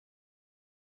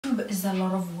is a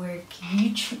lot of work.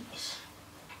 YouTube.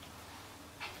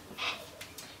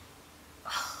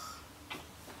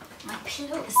 My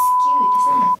pillow is skewed,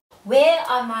 isn't it? Where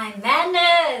are my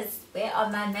manners? Where are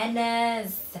my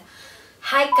manners?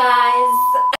 Hi guys.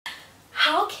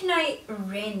 How can I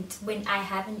rent when I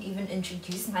haven't even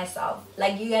introduced myself?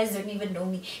 Like, you guys don't even know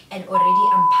me and already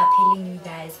I'm papeling you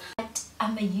guys. But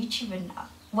I'm a YouTuber now.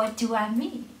 What do I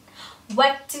mean?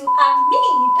 What do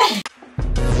I mean?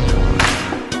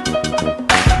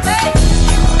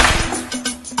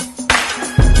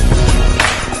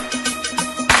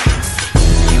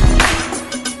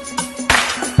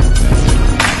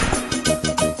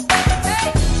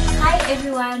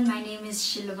 My name is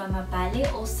Shiluba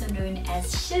Mabale, also known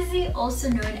as Shizzy, also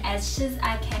known as Shiz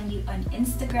Eye Candy on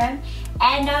Instagram,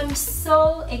 and I'm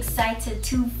so excited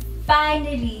to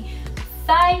finally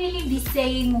be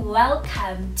saying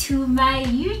welcome to my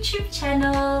YouTube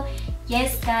channel.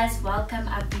 Yes guys, welcome.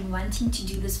 I've been wanting to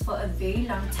do this for a very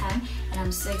long time and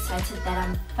I'm so excited that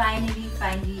I'm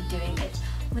finally doing it.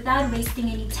 Without wasting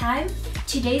any time,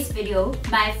 today's video,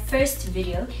 my first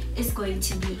video, is going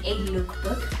to be a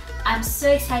lookbook. I'm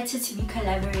so excited to be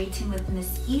collaborating with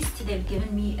Miss East. They've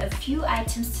given me a few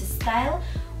items to style,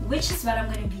 which is what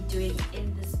I'm going to be doing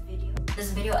in this video.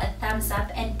 This video a thumbs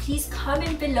up, and please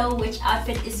comment below which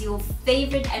outfit is your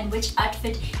favorite and which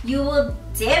outfit you will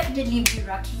definitely be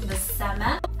rocking this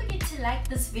summer. Don't forget to like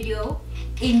this video.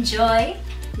 Enjoy.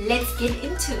 Let's get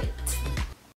into it.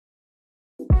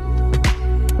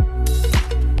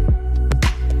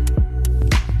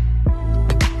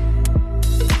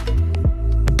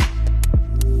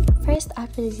 First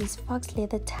outfit is these fox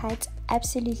leather tights.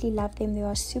 Absolutely love them. They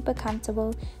are super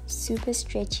comfortable, super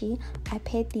stretchy. I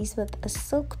paired these with a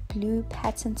silk blue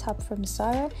pattern top from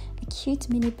Zara, a cute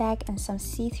mini bag, and some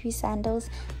see-through sandals.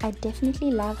 I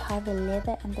definitely love how the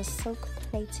leather and the silk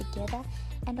play together.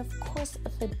 And of course, a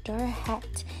fedora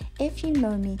hat. If you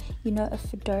know me, you know a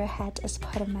fedora hat is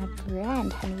part of my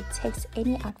brand, honey. It takes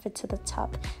any outfit to the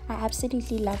top. I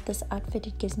absolutely love this outfit.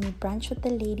 It gives me brunch with the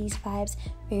ladies vibes,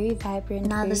 very vibrant.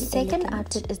 Now the second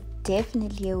outfit is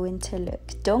definitely a winter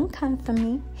look. Don't come for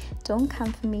me. Don't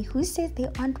come for me. Who says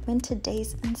there aren't winter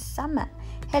days in summer?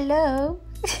 Hello.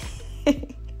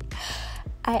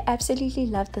 I absolutely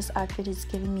love this outfit. It's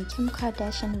giving me Kim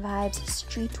Kardashian vibes,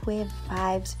 streetwear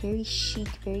vibes, very chic,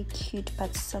 very cute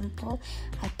but simple.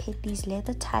 I paired these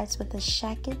leather tights with a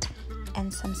shacket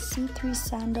and some see-through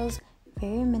sandals,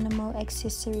 very minimal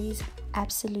accessories.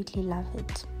 Absolutely love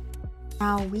it.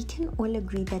 Now we can all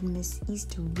agree that Miss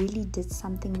East really did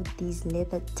something with these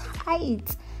leather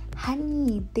tights.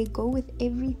 Honey, they go with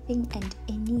everything and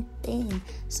anything.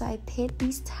 So I paired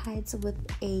these tights with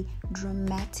a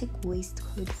dramatic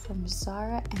waistcoat from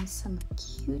Zara and some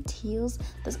cute heels.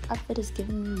 This outfit is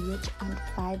giving me rich aunt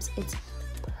vibes. It's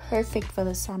perfect for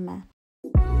the summer.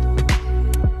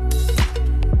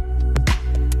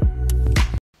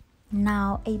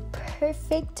 Now, a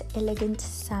perfect, elegant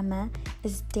summer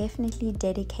is definitely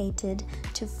dedicated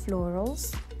to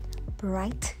florals,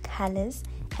 bright colors,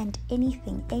 and any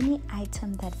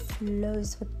item that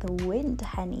flows with the wind,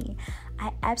 honey.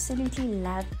 I absolutely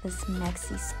love this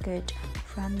maxi skirt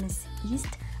from Miss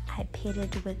East. I paired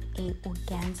it with a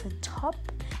organza top,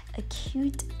 a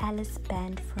cute Alice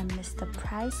band from Mr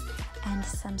Price, and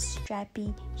some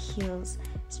strappy heels.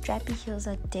 Strappy heels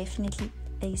are definitely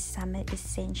a summer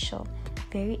essential.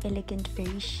 Very elegant,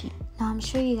 very chic. Now I'm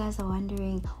sure you guys are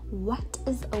wondering, what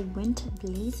is a winter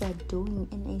blazer doing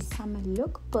in a summer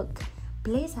lookbook?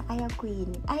 Blazer,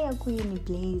 ayakuyini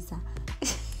blazer.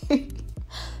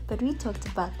 But we talked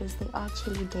about this. There are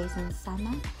chilly days in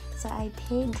summer, so I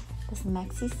paired this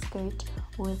maxi skirt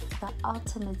with the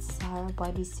ultimate Zara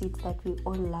bodysuit that we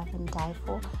all love and die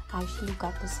for. I actually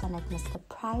got this one at Mr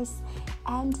Price,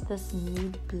 and this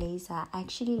nude blazer. I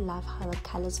actually love how the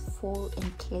colors fall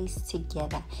in place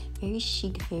together. Very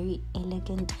chic, very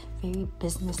elegant, very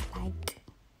business-like.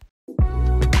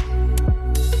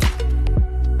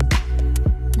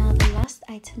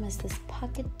 Item is this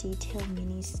pocket detail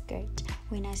mini skirt.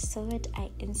 When I saw it, I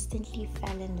instantly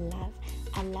fell in love.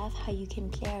 I love how you can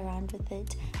play around with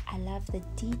it. I love the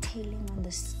detailing on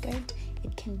the skirt.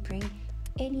 It can bring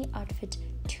any outfit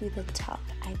to the top.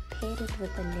 I paired it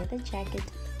with a leather jacket,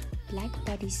 black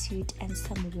bodysuit, and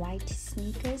some white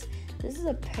sneakers. This is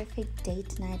a perfect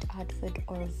date night outfit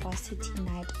or a varsity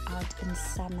night out in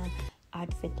summer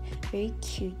outfit. Very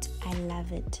cute. I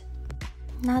love it.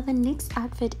 Now the next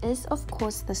outfit is of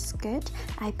course the skirt.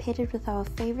 I paired it with our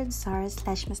favorite Zara /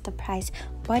 Mr Price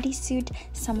bodysuit,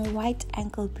 some white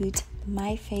ankle boots,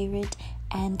 my favorite,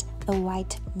 and the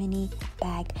white mini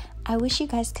bag. I wish you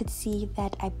guys could see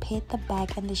that I paired the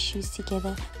bag and the shoes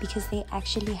together because they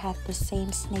actually have the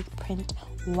same snake print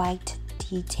white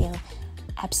detail.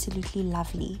 Absolutely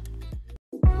lovely.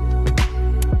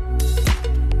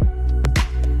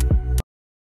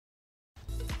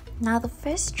 Now the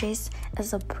first dress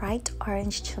is a bright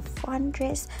orange chiffon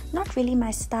dress. Not really my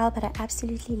style, but I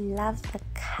absolutely love the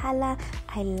color.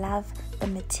 I love the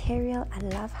material. I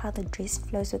love how the dress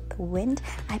flows with the wind.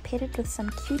 I paired it with some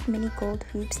cute mini gold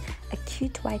hoops, a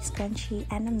cute white scrunchie,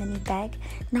 and a mini bag.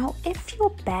 Now if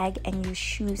your bag and your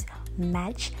shoes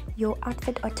match, your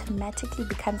outfit automatically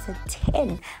becomes a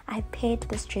 10. I paired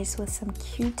this dress with some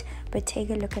cute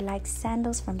Bottega lookalike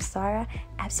sandals from Zara.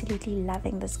 Absolutely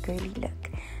loving this girly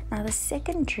look. Now the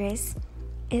second dress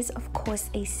is of course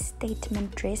a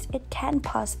statement dress. It can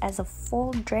pass as a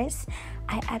fall dress.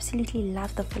 I absolutely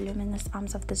love the voluminous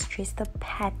arms of this dress, the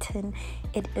pattern.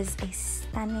 It is a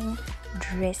stunning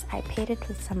dress. I paired it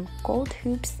with some gold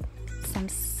hoops, some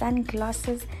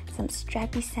sunglasses, some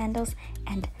strappy sandals,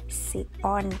 and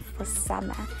on for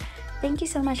summer. Thank you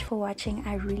so much for watching.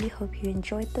 I really hope you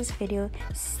enjoyed this video.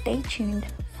 Stay tuned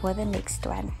for the next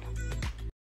one.